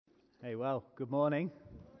Hey, well, good morning.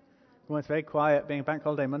 Well, it's very quiet being a bank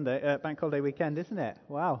holiday weekend, isn't it?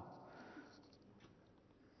 Wow.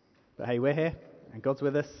 But hey, we're here, and God's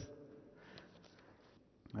with us.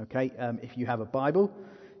 Okay, if you have a Bible,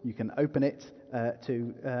 you can open it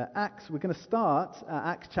to Acts. We're going to start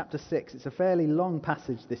Acts chapter 6. It's a fairly long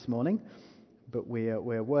passage this morning, but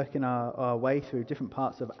we're working our way through different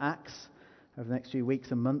parts of Acts over the next few weeks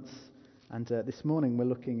and months. And this morning we're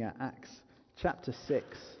looking at Acts chapter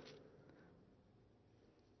 6.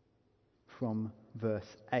 From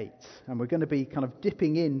verse 8. And we're going to be kind of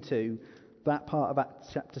dipping into that part of Acts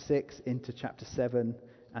chapter 6, into chapter 7,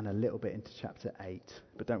 and a little bit into chapter 8.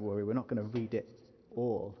 But don't worry, we're not going to read it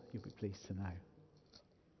all, you'll be pleased to know.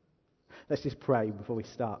 Let's just pray before we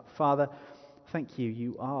start. Father, thank you,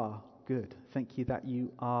 you are good. Thank you that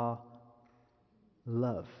you are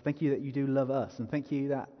love. Thank you that you do love us. And thank you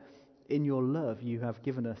that in your love you have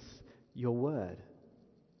given us your word.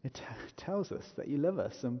 It tells us that you love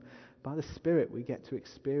us, and by the Spirit we get to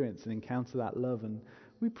experience and encounter that love. And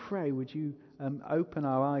we pray, would you open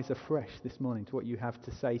our eyes afresh this morning to what you have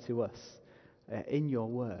to say to us in your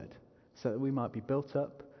word, so that we might be built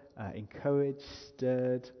up, encouraged,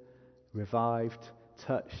 stirred, revived,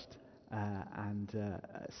 touched, and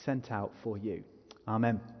sent out for you.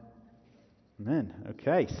 Amen. Amen.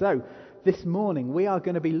 Okay, so this morning we are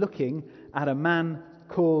going to be looking at a man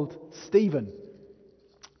called Stephen.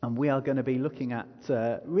 And we are going to be looking at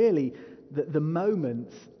really the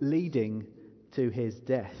moments leading to his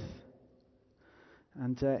death.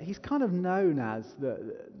 And he's kind of known as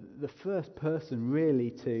the first person really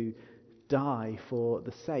to die for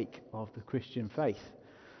the sake of the Christian faith.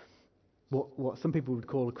 What some people would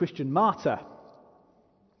call a Christian martyr.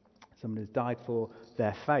 Someone who's died for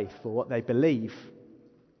their faith, for what they believe.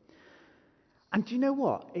 And do you know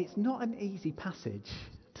what? It's not an easy passage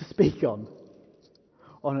to speak on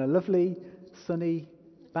a lovely, sunny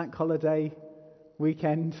bank holiday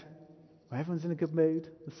weekend where everyone's in a good mood,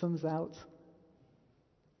 the sun's out.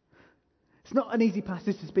 It's not an easy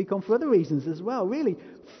passage to speak on for other reasons as well, really.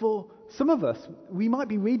 For some of us, we might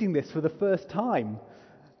be reading this for the first time,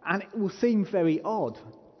 and it will seem very odd.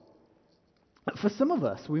 For some of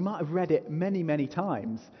us, we might have read it many, many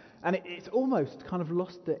times, and it's almost kind of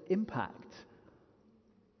lost the impact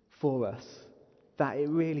for us that it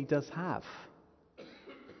really does have.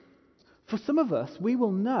 For some of us, we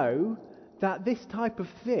will know that this type of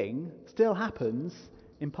thing still happens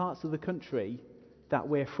in parts of the country that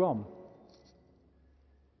we're from.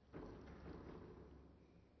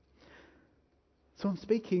 So I'm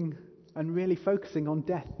speaking and really focusing on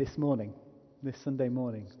death this morning, this Sunday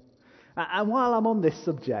morning. And while I'm on this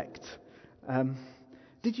subject,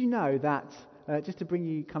 did you know that, just to bring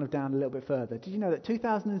you kind of down a little bit further, did you know that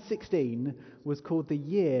 2016 was called the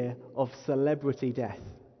year of celebrity death?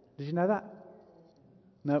 Did you know that?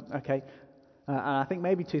 No? Okay. And I think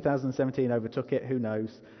maybe 2017 overtook it, who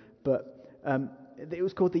knows. But it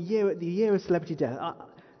was called the year of celebrity death.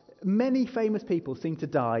 Many famous people seem to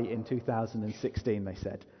die in 2016, they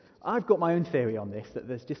said. I've got my own theory on this, that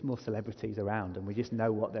there's just more celebrities around and we just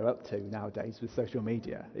know what they're up to nowadays with social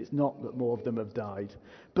media. It's not that more of them have died.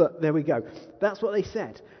 But there we go. That's what they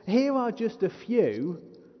said. Here are just a few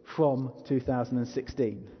from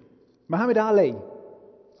 2016. Muhammad Ali.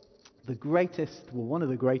 One of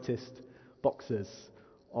the greatest boxers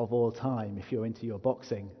of all time, if you're into your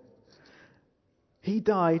boxing. He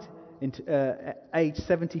died at age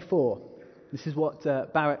 74. This is what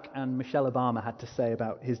Barack and Michelle Obama had to say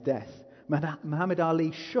about his death. Muhammad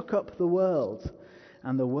Ali shook up the world,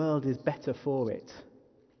 and the world is better for it.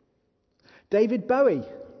 David Bowie,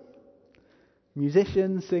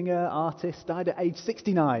 musician, singer, artist, died at age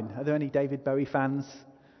 69. Are there any David Bowie fans?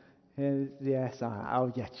 Yes, I'll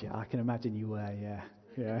get you. I can imagine you were, yeah.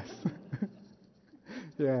 Yes.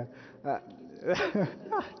 Yeah.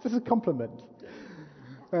 Just a compliment.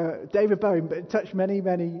 David Bowie touched many,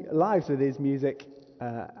 many lives with his music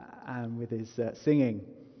and with his singing.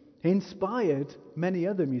 He inspired many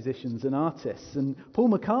other musicians and artists. And Paul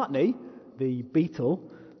McCartney, the Beatle,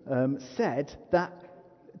 said that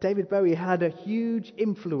David Bowie had a huge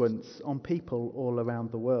influence on people all around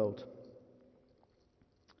the world.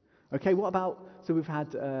 Okay, what about, so we've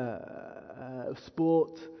had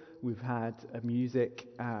sport, we've had music,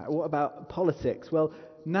 what about politics? Well,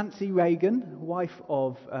 Nancy Reagan, wife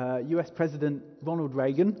of US President Ronald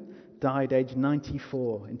Reagan, died aged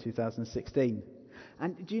 94 in 2016.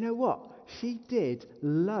 And do you know what? She did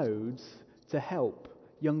loads to help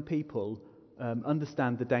young people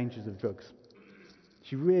understand the dangers of drugs.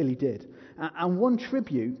 She really did. And one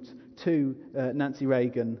tribute to Nancy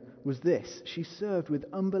Reagan was this: she served with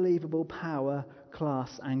unbelievable power,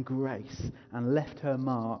 class and grace and left her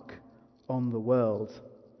mark on the world.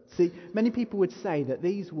 See, many people would say that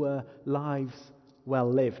these were lives well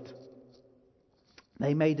lived.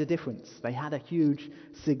 They made a difference. They had a huge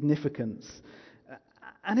significance.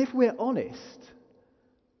 And if we're honest,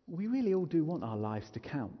 we really all do want our lives to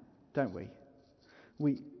count, don't we?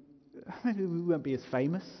 Maybe we won't be as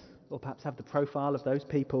famous or perhaps have the profile of those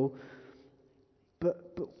people,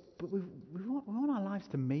 but we want our lives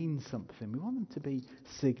to mean something. We want them to be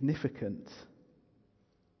significant.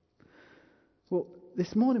 Well,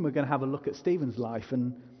 this morning we're going to have a look at Stephen's life,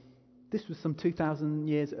 and this was some 2,000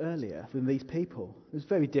 years earlier than these people. It was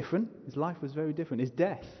very different. His life was very different. His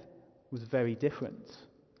death was very different.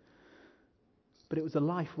 But it was a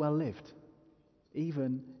life well lived,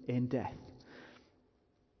 even in death.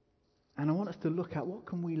 And I want us to look at what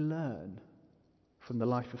can we learn from the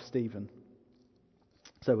life of Stephen.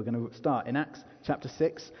 So we're going to start in Acts chapter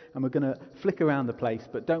 6, and we're going to flick around the place,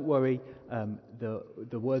 but don't worry,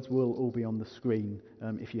 the words will all be on the screen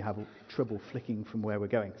if you have trouble flicking from where we're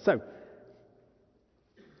going. So,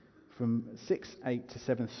 from 6:8 to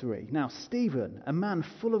 7:3. Now Stephen, a man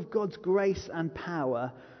full of God's grace and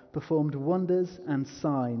power, performed wonders and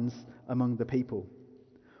signs among the people.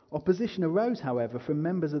 Opposition arose, however, from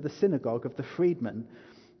members of the synagogue of the freedmen,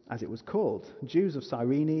 as it was called, Jews of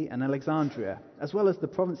Cyrene and Alexandria, as well as the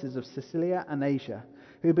provinces of Cilicia and Asia,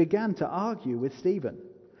 who began to argue with Stephen.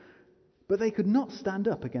 But they could not stand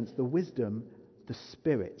up against the wisdom the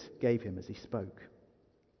Spirit gave him as he spoke.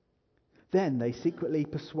 Then they secretly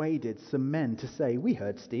persuaded some men to say, "We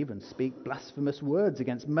heard Stephen speak blasphemous words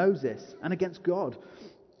against Moses and against God."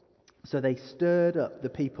 So they stirred up the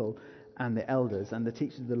people and the elders and the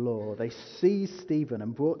teachers of the law. They seized Stephen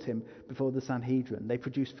and brought him before the Sanhedrin. They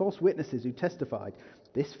produced false witnesses who testified,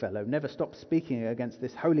 "This fellow never stopped speaking against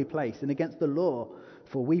this holy place and against the law,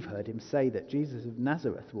 for we've heard him say that Jesus of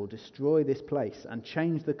Nazareth will destroy this place and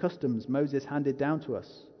change the customs Moses handed down to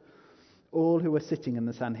us." All who were sitting in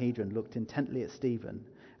the Sanhedrin looked intently at Stephen,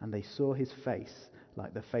 and they saw his face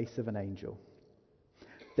like the face of an angel.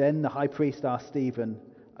 Then the high priest asked Stephen,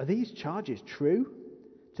 "Are these charges true?"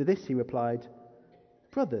 To this he replied,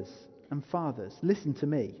 "Brothers and fathers, listen to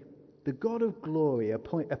me. The God of glory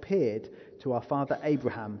appeared to our father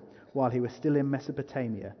Abraham while he was still in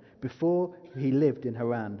Mesopotamia, before he lived in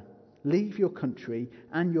Haran. 'Leave your country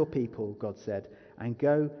and your people,' God said, 'and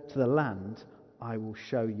go to the land I will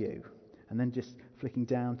show you.'" And then just flicking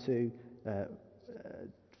down to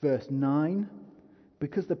verse 9.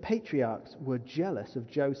 "Because the patriarchs were jealous of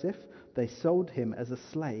Joseph, they sold him as a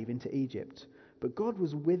slave into Egypt. But God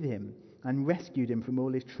was with him and rescued him from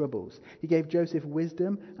all his troubles. He gave Joseph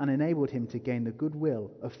wisdom and enabled him to gain the goodwill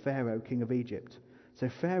of Pharaoh, king of Egypt. So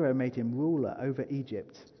Pharaoh made him ruler over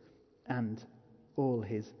Egypt and all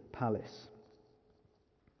his palace."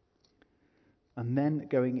 And then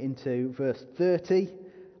going into verse 30,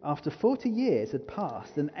 "After 40 years had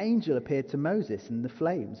passed, an angel appeared to Moses in the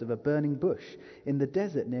flames of a burning bush in the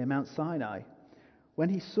desert near Mount Sinai. When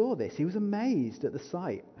he saw this, he was amazed at the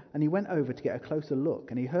sight, and he went over to get a closer look,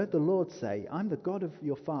 and he heard the Lord say, 'I'm the God of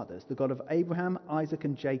your fathers, the God of Abraham, Isaac,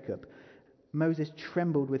 and Jacob.' Moses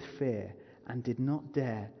trembled with fear and did not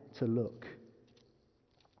dare to look.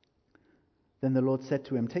 Then the Lord said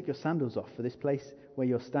to him, 'Take your sandals off, for this place where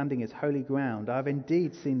you're standing is holy ground. I have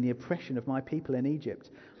indeed seen the oppression of my people in Egypt,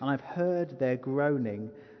 and I've heard their groaning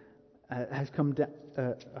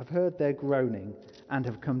I've heard their groaning and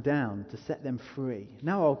have come down to set them free.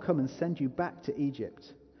 Now I'll come and send you back to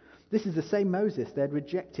Egypt.' This is the same Moses they had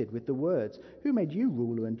rejected with the words, 'Who made you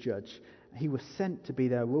ruler and judge?' He was sent to be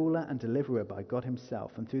their ruler and deliverer by God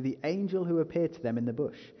himself, and through the angel who appeared to them in the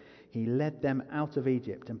bush, he led them out of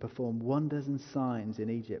Egypt and performed wonders and signs in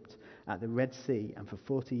Egypt, at the Red Sea, and for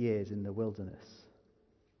 40 years in the wilderness."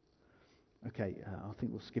 Okay, I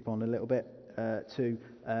think we'll skip on a little bit to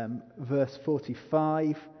verse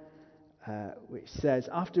 45, which says,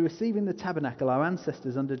 "After receiving the tabernacle, our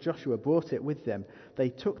ancestors under Joshua brought it with them. They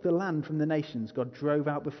took the land from the nations God drove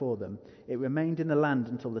out before them. It remained in the land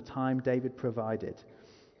until the time David provided.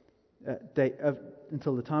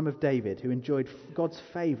 Until the time of David, who enjoyed God's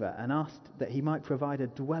favor and asked that he might provide a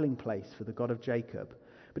dwelling place for the God of Jacob.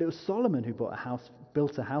 But it was Solomon who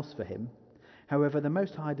built a house for him. However, the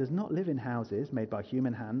Most High does not live in houses made by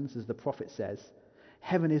human hands, as the prophet says,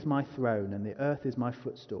 'Heaven is my throne and the earth is my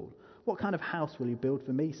footstool. What kind of house will you build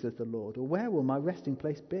for me, says the Lord, or where will my resting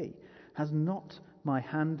place be? Has not my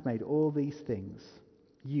hand made all these things?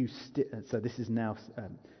 So this is now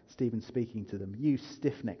Stephen speaking to them. You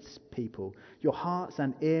stiff-necked people, your hearts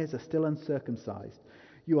and ears are still uncircumcised.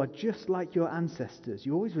 You are just like your ancestors.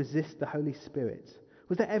 You always resist the Holy Spirit.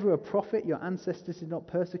 Was there ever a prophet your ancestors did not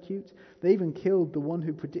persecute? They even killed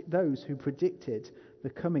those who predicted the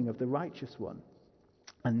coming of the righteous one.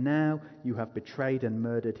 And now you have betrayed and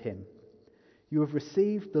murdered him. You have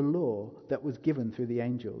received the law that was given through the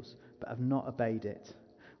angels, but have not obeyed it.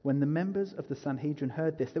 When the members of the Sanhedrin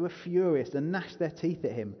heard this, they were furious and gnashed their teeth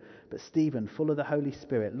at him. But Stephen, full of the Holy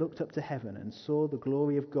Spirit, looked up to heaven and saw the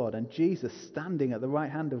glory of God and Jesus standing at the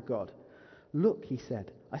right hand of God. Look, he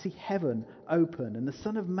said, I see heaven open and the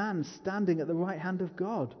Son of Man standing at the right hand of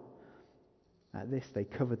God. At this they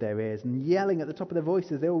covered their ears, and yelling at the top of their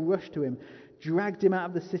voices, they all rushed to him, dragged him out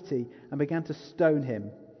of the city, and began to stone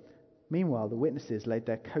him. Meanwhile, the witnesses laid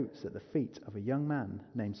their coats at the feet of a young man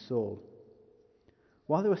named Saul.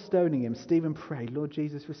 While they were stoning him, Stephen prayed, Lord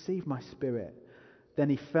Jesus, receive my spirit. Then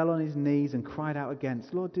he fell on his knees and cried out again,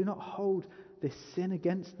 Lord, do not hold this sin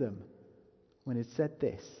against them. When he had said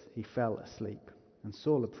this, he fell asleep, and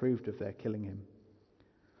Saul approved of their killing him.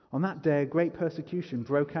 On that day, a great persecution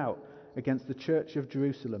broke out against the church of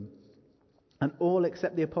Jerusalem, and all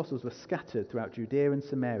except the apostles were scattered throughout Judea and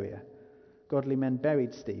Samaria. Godly men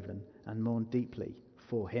buried Stephen and mourned deeply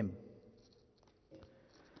for him.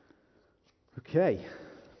 Okay,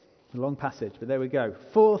 a long passage, but there we go.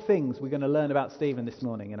 4 things we're going to learn about Stephen this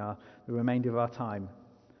morning in the remainder of our time.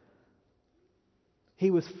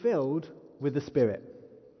 He was filled with the Spirit.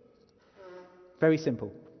 Very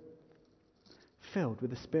simple. Filled with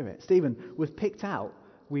the Spirit. Stephen was picked out.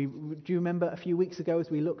 Do you remember a few weeks ago as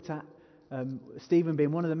we looked at Stephen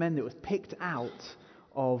being one of the men that was picked out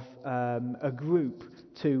of a group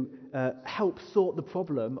to help sort the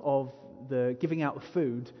problem of the giving out of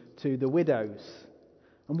food to the widows.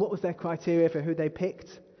 And what was their criteria for who they picked?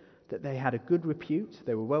 That they had a good repute,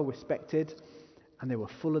 they were well respected, and they were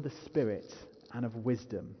full of the Spirit and of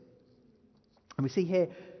wisdom. And we see here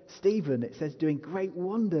Stephen, it says, doing great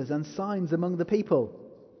wonders and signs among the people.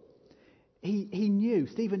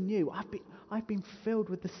 Stephen knew, I've been filled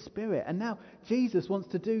with the Spirit, and now Jesus wants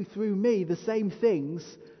to do through me the same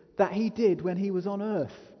things that he did when he was on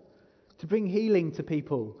earth. To bring healing to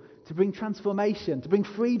people, to bring transformation, to bring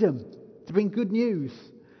freedom, to bring good news.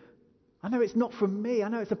 I know it's not from me, I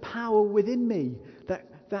know it's a power within me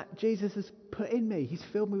that Jesus has put in me. He's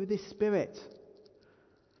filled me with his Spirit.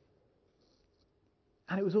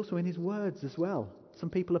 And it was also in his words as well. Some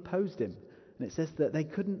people opposed him, and it says that they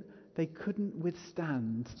couldn't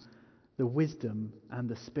withstand the wisdom and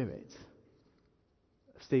the spirit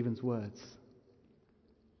of Stephen's words.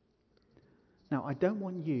 Now, I don't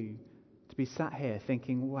want you to be sat here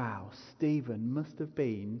thinking, wow, Stephen must have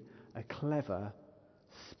been a clever,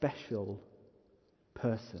 special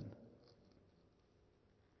person.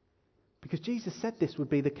 Because Jesus said this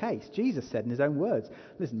would be the case. Jesus said in his own words,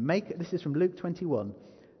 listen, this is from Luke 21,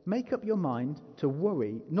 make up your mind to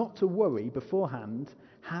worry, not to worry beforehand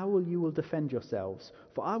how you will defend yourselves.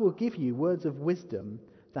 For I will give you words of wisdom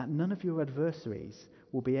that none of your adversaries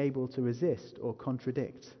will be able to resist or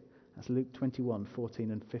contradict. That's Luke 21,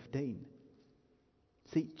 14 and 15.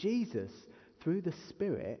 See, Jesus, through the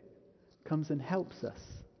Spirit, comes and helps us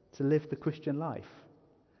to live the Christian life.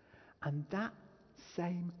 And that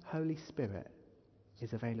same Holy Spirit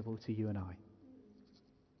is available to you and I.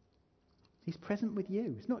 He's present with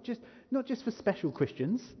you. It's not just for special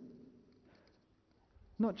Christians,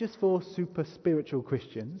 not just for super spiritual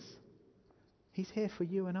Christians. He's here for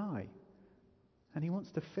you and I. And he wants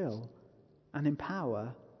to fill and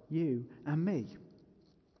empower you and me.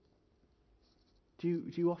 Do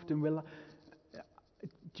you often rely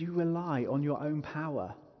on your own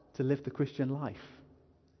power to live the Christian life?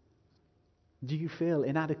 Do you feel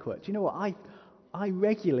inadequate? Do you know what? I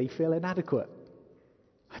regularly feel inadequate.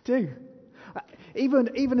 I do.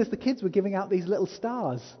 Even as the kids were giving out these little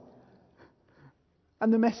stars.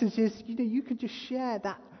 And the message is, you can just share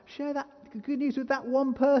that good news with that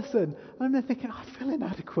one person. And I'm thinking, I feel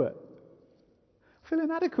inadequate.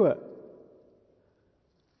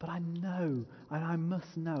 But I know, and I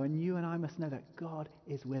must know, and you and I must know that God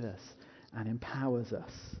is with us and empowers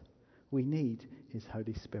us. We need his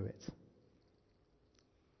Holy Spirit.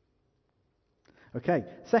 Okay,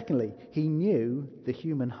 secondly, he knew the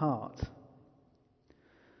human heart.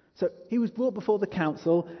 So he was brought before the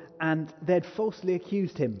council and they'd falsely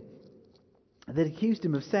accused him. They'd accused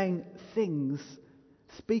him of saying things,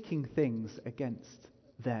 speaking things against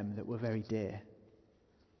them that were very dear.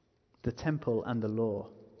 The temple and the law.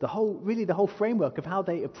 The whole framework of how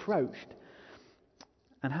they approached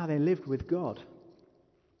and how they lived with God.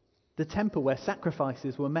 The temple where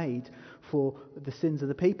sacrifices were made for the sins of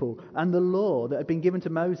the people, and the law that had been given to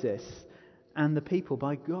Moses and the people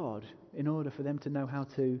by God in order for them to know how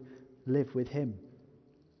to live with him.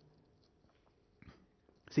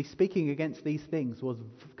 See, speaking against these things was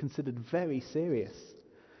considered very serious.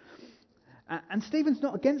 And Stephen's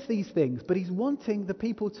not against these things, but he's wanting the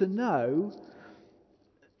people to know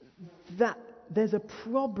that there's a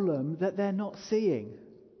problem that they're not seeing.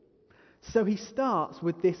 So he starts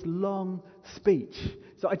with this long speech.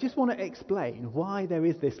 So I just want to explain why there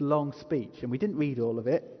is this long speech. And we didn't read all of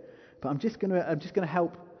it, but I'm just going to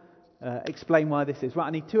help explain why this is. Right, I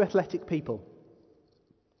need 2 athletic people.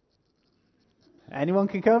 Anyone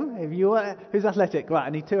can come? If you are, who's athletic? Right, I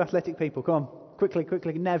need 2 athletic people. Come on,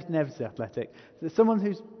 quickly. Nev's athletic. There's someone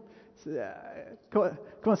who's... come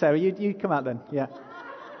on, Sarah, you come out then. Yeah.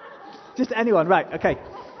 Just anyone, right, okay.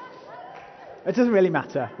 It doesn't really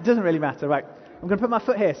matter. Right, I'm going to put my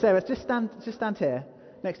foot here. Sarah, just stand here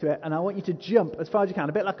next to it, and I want you to jump as far as you can,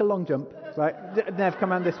 a bit like a long jump, right? Nev,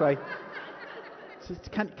 come around this way. So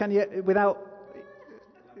can you, without...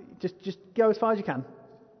 Just go as far as you can.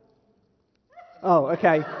 Oh,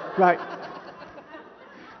 okay, right.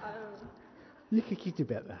 You can do a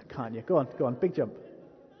bit of that, can't you? Go on, big jump.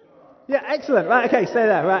 Yeah, excellent. Right, okay, stay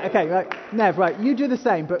there. Right, okay, right. Nev, right, you do the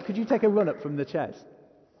same, but could you take a run up from the chairs?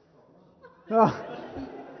 Oh.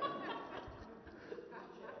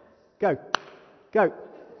 Go.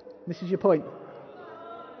 This is your point.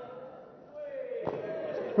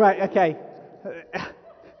 Right, okay.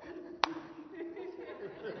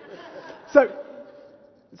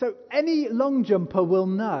 So any long jumper will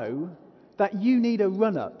know that you need a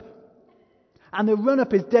run-up. And the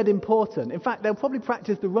run-up is dead important. In fact, they'll probably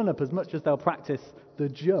practice the run-up as much as they'll practice the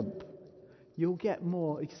jump. You'll get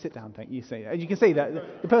more... You can sit down, thank you. You can see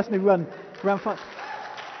that the person who ran fast...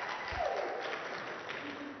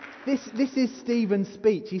 This is Stephen's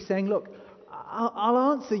speech. He's saying, look,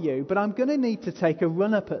 I'll answer you, but I'm going to need to take a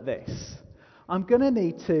run-up at this. I'm going to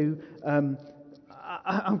need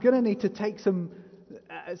to take some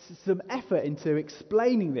effort into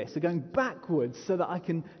explaining this, going backwards so that I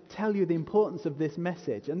can tell you the importance of this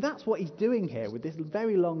message. And that's what he's doing here with this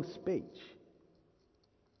very long speech.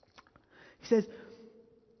 He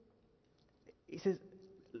says,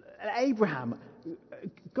 Abraham,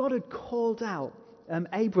 God had called out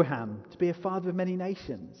Abraham to be a father of many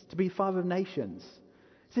nations, to be a father of nations.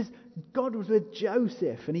 He says God was with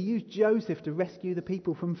Joseph, and he used Joseph to rescue the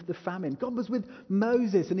people from the famine. God was with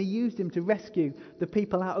Moses, and he used him to rescue the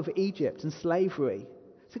people out of Egypt and slavery.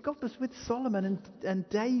 So God was with Solomon and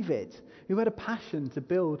David, who had a passion to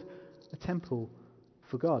build a temple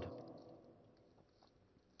for God.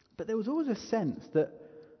 But there was always a sense that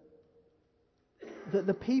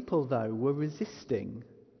the people, though, were resisting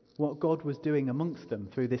what God was doing amongst them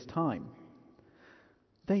through this time.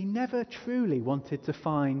 They never truly wanted to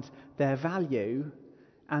find their value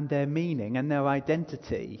and their meaning and their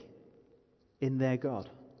identity in their God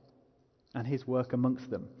and his work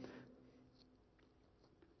amongst them.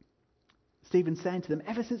 Stephen's saying to them,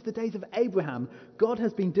 ever since the days of Abraham, God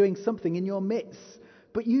has been doing something in your midst,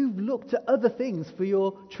 but you've looked to other things for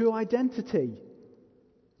your true identity.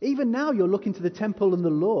 Even now you're looking to the temple and the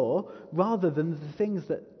law rather than the things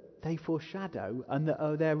that they foreshadow and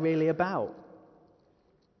that they're really about.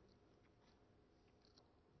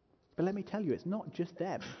 But let me tell you, it's not just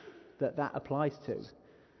them that applies to.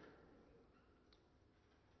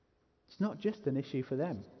 It's not just an issue for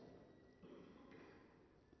them.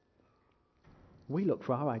 We look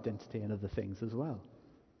for our identity in other things as well.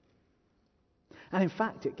 And in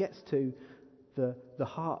fact, it gets to the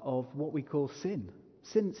heart of what we call sin.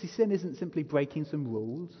 Sin isn't simply breaking some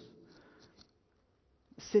rules.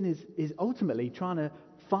 Sin is ultimately trying to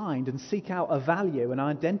find and seek out a value and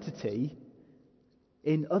identity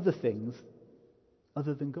in other things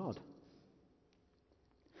other than God.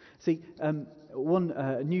 See, one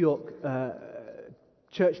New York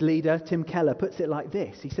church leader, Tim Keller, puts it like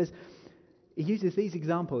this. He uses these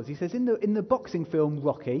examples. He says, in the boxing film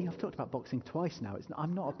Rocky, I've talked about boxing twice now.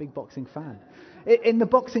 I'm not a big boxing fan. In the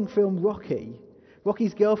boxing film Rocky,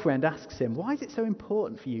 Rocky's girlfriend asks him, why is it so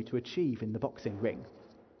important for you to achieve in the boxing ring?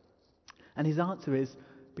 And his answer is,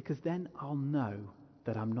 because then I'll know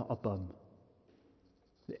that I'm not a bum.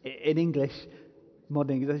 In English,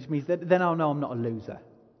 modern English means then I'll know I'm not a loser.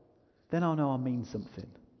 Then I'll know I mean something.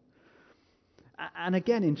 And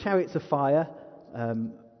again, in Chariots of Fire,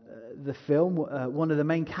 the film, one of the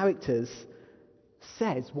main characters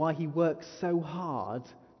says why he works so hard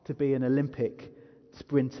to be an Olympic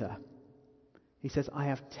sprinter. He says, I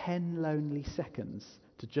have 10 lonely seconds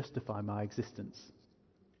to justify my existence.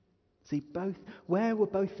 See, where were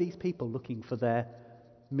both these people looking for their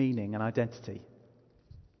meaning and identity?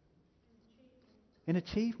 In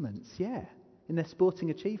achievements, yeah. In their sporting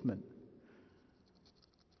achievement.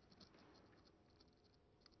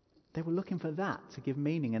 They were looking for that to give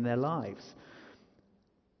meaning in their lives.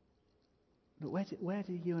 But where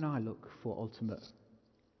do you and I look for ultimate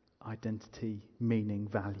identity, meaning,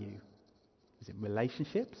 value? Is it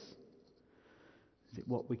relationships? Is it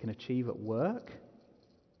what we can achieve at work?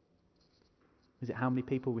 Is it how many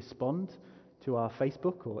people respond to our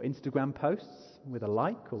Facebook or Instagram posts with a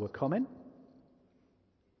like or a comment?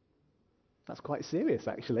 That's quite serious,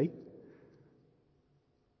 actually.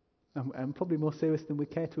 And probably more serious than we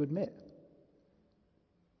care to admit.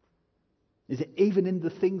 Is it even in the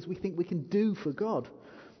things we think we can do for God?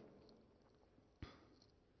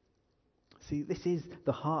 See, this is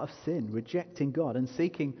the heart of sin, rejecting God and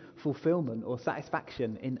seeking fulfillment or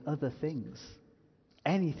satisfaction in other things.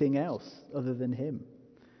 Anything else other than Him.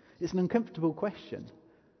 It's an uncomfortable question,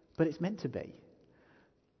 but it's meant to be.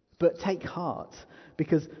 But take heart,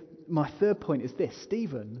 because my third point is this: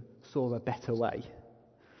 Stephen saw a better way.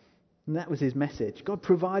 And that was his message. God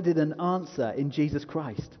provided an answer in Jesus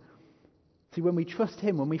Christ. See, when we trust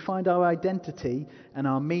Him, when we find our identity and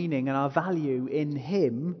our meaning and our value in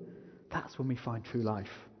Him, that's when we find true life.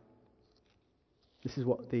 This is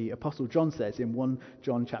what the Apostle John says in 1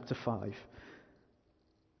 John chapter 5.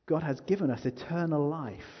 God has given us eternal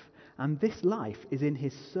life, and this life is in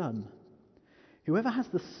His Son. Whoever has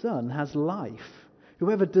the Son has life.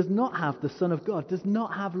 Whoever does not have the Son of God does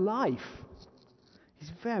not have life.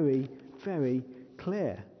 He's very, very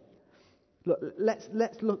clear. Look, let's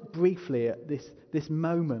look briefly at this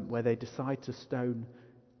moment where they decide to stone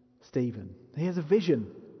Stephen. He has a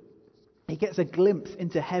vision. He gets a glimpse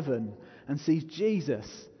into heaven and sees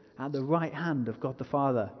Jesus at the right hand of God the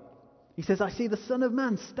Father. He says, "I see the Son of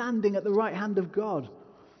Man standing at the right hand of God."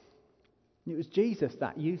 It was Jesus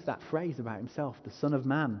that used that phrase about himself, the Son of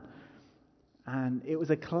Man. And it was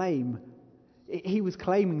a claim. He was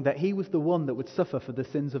claiming that he was the one that would suffer for the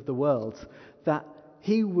sins of the world, that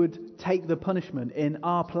he would take the punishment in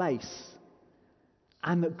our place,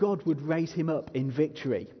 and that God would raise him up in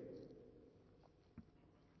victory.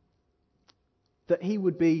 That he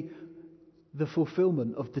would be the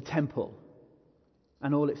fulfillment of the temple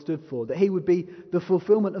and all it stood for. That he would be the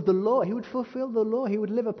fulfillment of the law. He would fulfill the law. He would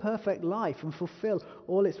live a perfect life and fulfill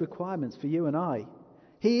all its requirements for you and I.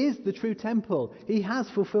 He is the true temple. He has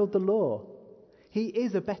fulfilled the law. He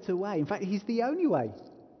is a better way. In fact, He's the only way.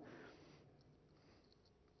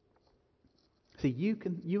 See, you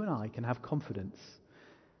and I can have confidence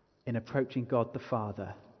in approaching God the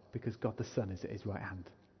Father because God the Son is at His right hand.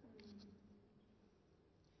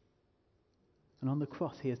 And on the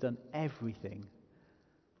cross, He has done everything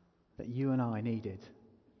that you and I needed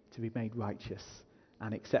to be made righteous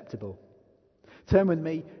and acceptable. Turn with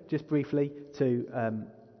me, just briefly, to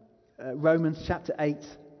Romans chapter 8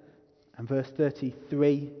 and verse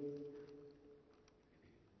 33.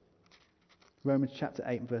 Romans chapter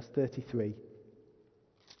 8 and verse 33.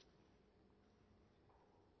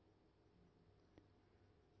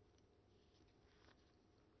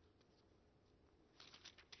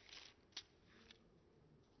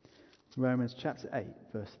 Romans chapter 8,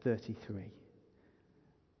 verse 33.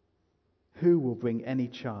 Who will bring any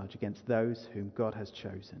charge against those whom God has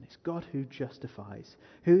chosen? It's God who justifies.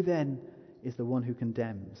 Who then is the one who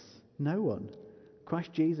condemns? No one.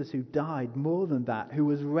 Christ Jesus, who died, more than that, who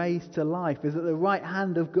was raised to life, is at the right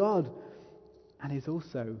hand of God and is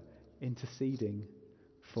also interceding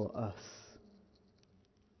for us.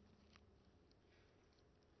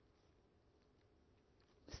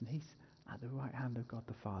 Listen, He's at the right hand of God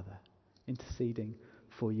the Father, interceding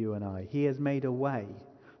for you and I. He has made a way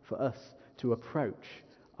for us to approach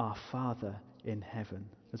our Father in heaven,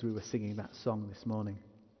 as we were singing that song this morning.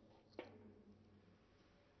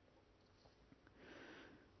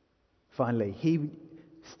 Finally,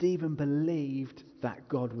 Stephen believed that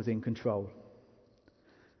God was in control.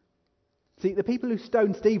 See, the people who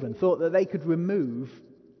stoned Stephen thought that they could remove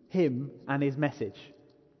him and his message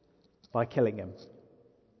by killing him.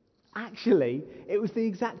 Actually, it was the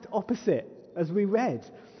exact opposite, as we read.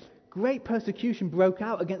 Great persecution broke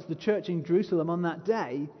out against the church in Jerusalem on that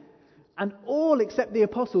day, and all except the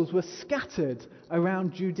apostles were scattered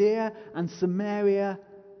around Judea and Samaria.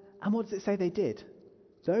 And what does it say they did?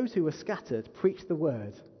 Those who were scattered preached the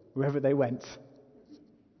word wherever they went.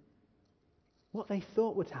 What they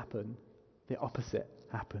thought would happen, the opposite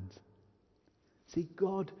happened. See,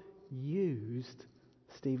 God used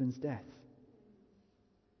Stephen's death.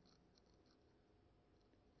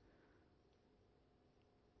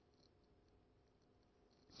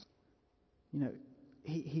 You know,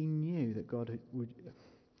 he knew that God would.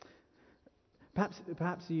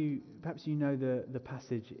 Perhaps you know the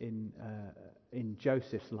passage in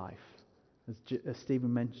Joseph's life, as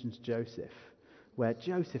Stephen mentions Joseph, where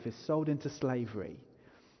Joseph is sold into slavery.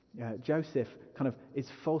 Joseph kind of is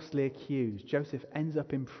falsely accused. Joseph ends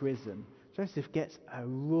up in prison. Joseph gets a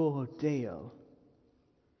raw deal.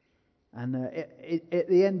 And at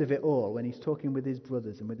the end of it all, when he's talking with his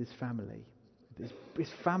brothers and with his family, his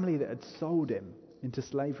family that had sold him into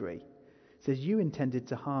slavery, it says, "You intended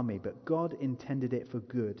to harm me, but God intended it for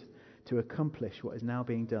good, to accomplish what is now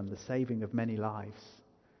being done, the saving of many lives."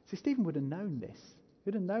 See, Stephen would have known this. He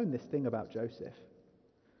would have known this thing about Joseph.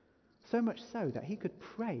 So much so that he could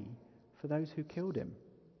pray for those who killed him.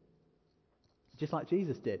 Just like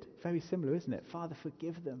Jesus did. Very similar, isn't it? Father,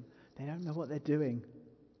 forgive them. They don't know what they're doing.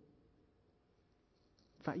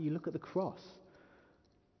 In fact, you look at the cross.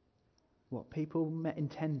 What people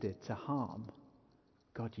intended to harm,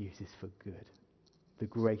 God uses for good. The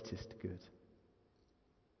greatest good.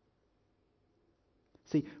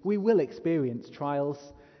 See, we will experience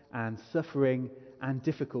trials and suffering and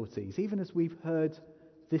difficulties, even as we've heard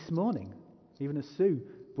this morning, even as Sue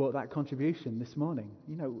brought that contribution this morning.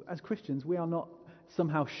 You know, as Christians, we are not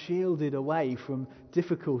somehow shielded away from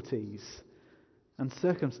difficulties and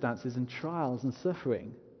circumstances and trials and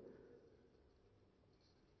suffering.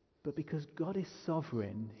 But because God is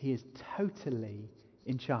sovereign, He is totally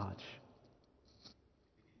in charge.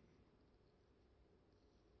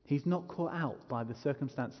 He's not caught out by the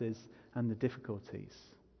circumstances and the difficulties.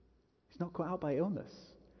 He's not caught out by illness.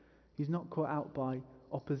 He's not caught out by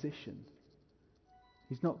opposition.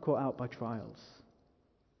 He's not caught out by trials.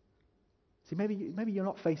 See, maybe you're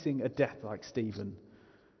not facing a death like Stephen,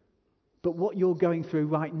 but what you're going through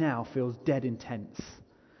right now feels dead intense.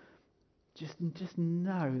 Just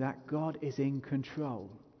know that God is in control.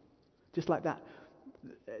 Just like that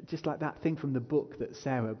thing from the book that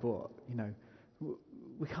Sarah brought. You know,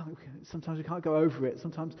 sometimes we can't go over it.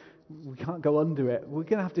 Sometimes we can't go under it. We're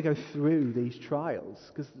going to have to go through these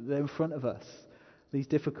trials because they're in front of us, these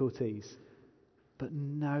difficulties. But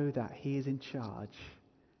know that He is in charge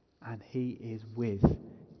and He is with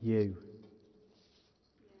you.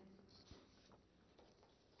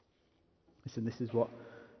 Listen, this is what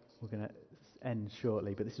we're going to end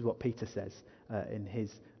shortly, but this is what Peter says in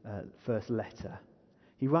his first letter.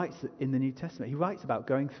 He writes in the New Testament, he writes about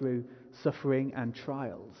going through suffering and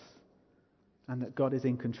trials and that God is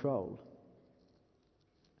in control.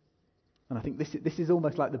 And I think this is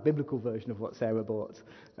almost like the biblical version of what Sarah bought,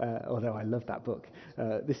 although I love that book.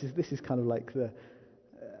 This is kind of like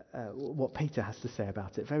what Peter has to say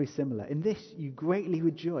about it. Very similar. In this you greatly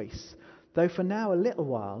rejoice, though for now a little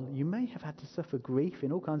while you may have had to suffer grief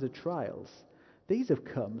in all kinds of trials. These have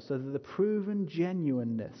come so that the proven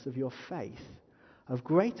genuineness of your faith, of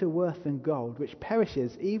greater worth than gold, which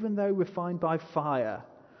perishes even though refined by fire,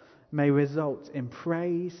 may result in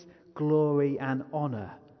praise, glory and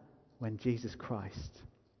honour when Jesus Christ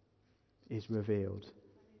is revealed.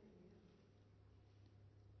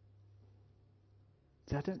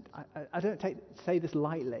 So I don't say this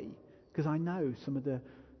lightly, because I know some of the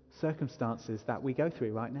circumstances that we go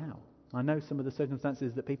through right now. I know some of the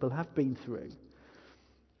circumstances that people have been through,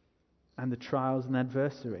 and the trials and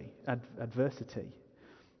adversity.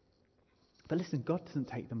 But listen, God doesn't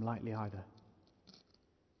take them lightly either.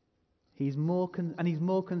 He's more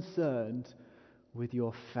concerned with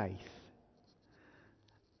your faith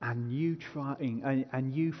and you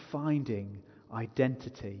finding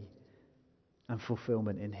identity and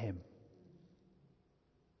fulfillment in Him.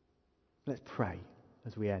 Let's pray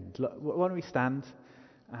as we end. Look, why don't we stand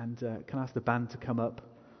and can I ask the band to come up?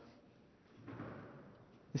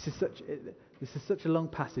 This is such a long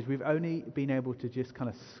passage. We've only been able to just kind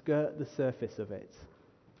of skirt the surface of it.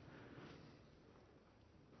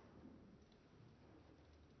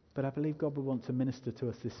 But I believe God will want to minister to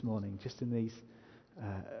us this morning, just in these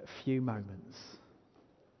few moments.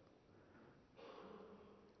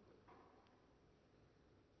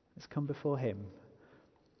 Let's come before Him.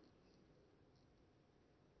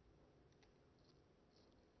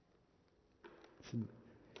 Listen,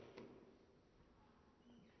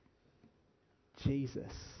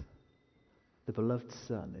 Jesus, the beloved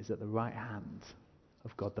Son, is at the right hand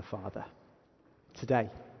of God the Father today.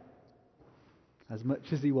 As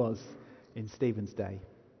much as He was in Stephen's day,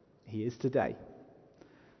 He is today.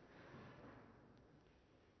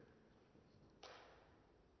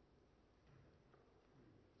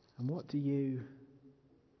 And what do you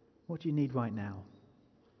need right now?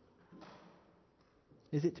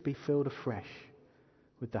 Is it to be filled afresh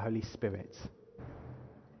with the Holy Spirit?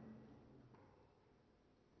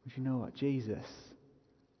 Would you know what? Jesus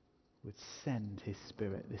would send His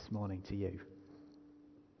Spirit this morning to you.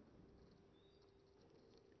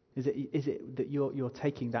 Is it that you're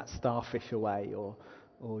taking that starfish away, or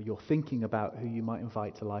or you're thinking about who you might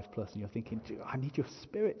invite to Life Plus, and you're thinking, I need your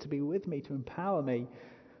Spirit to be with me, to empower me.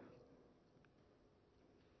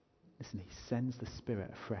 Listen, he sends the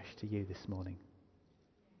Spirit afresh to you this morning.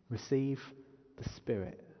 Receive the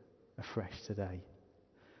Spirit afresh today.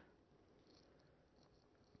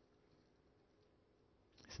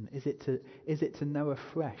 Listen, is it to know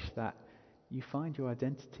afresh that you find your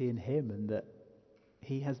identity in him and that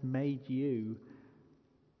he has made you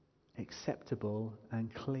acceptable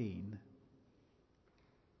and clean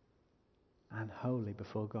and holy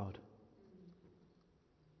before God?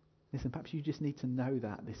 Listen, perhaps you just need to know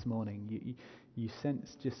that this morning. You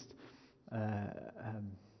sense just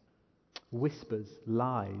whispers,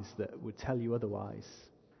 lies that would tell you otherwise.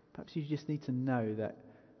 Perhaps you just need to know that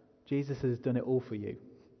Jesus has done it all for you.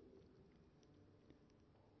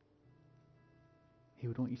 He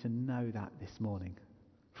would want you to know that this morning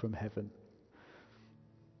from heaven.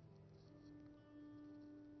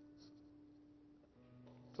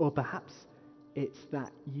 Or perhaps it's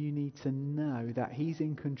that you need to know that he's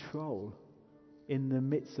in control in the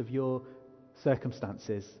midst of your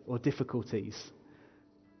circumstances or difficulties.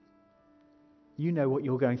 You know what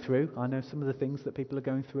you're going through. I know some of the things that people are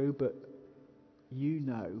going through, but you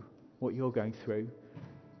know what you're going through.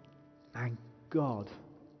 And God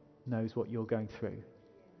knows what you're going through.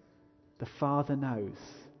 The Father knows,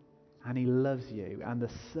 and he loves you, and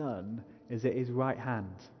the Son is at his right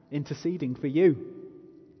hand, interceding for you.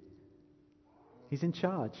 He's in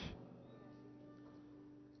charge.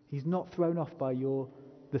 He's not thrown off by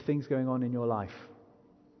the things going on in your life.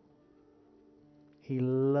 He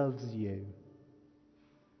loves you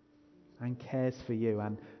and cares for you,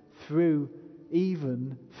 and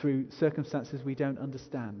even through circumstances we don't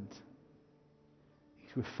understand,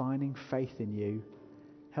 he's refining faith in you,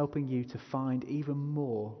 helping you to find even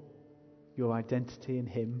more your identity in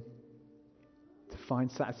him, to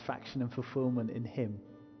find satisfaction and fulfillment in him.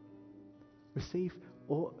 Receive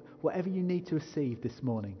whatever you need to receive this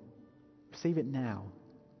morning. Receive it now.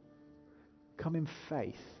 Come in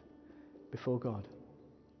faith before God.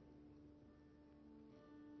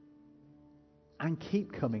 And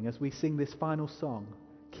keep coming as we sing this final song.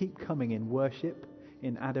 Keep coming in worship,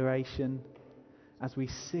 in adoration, as we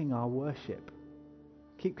sing our worship.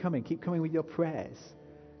 Keep coming with your prayers.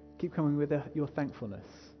 Keep coming with your thankfulness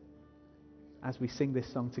as we sing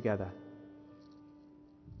this song together.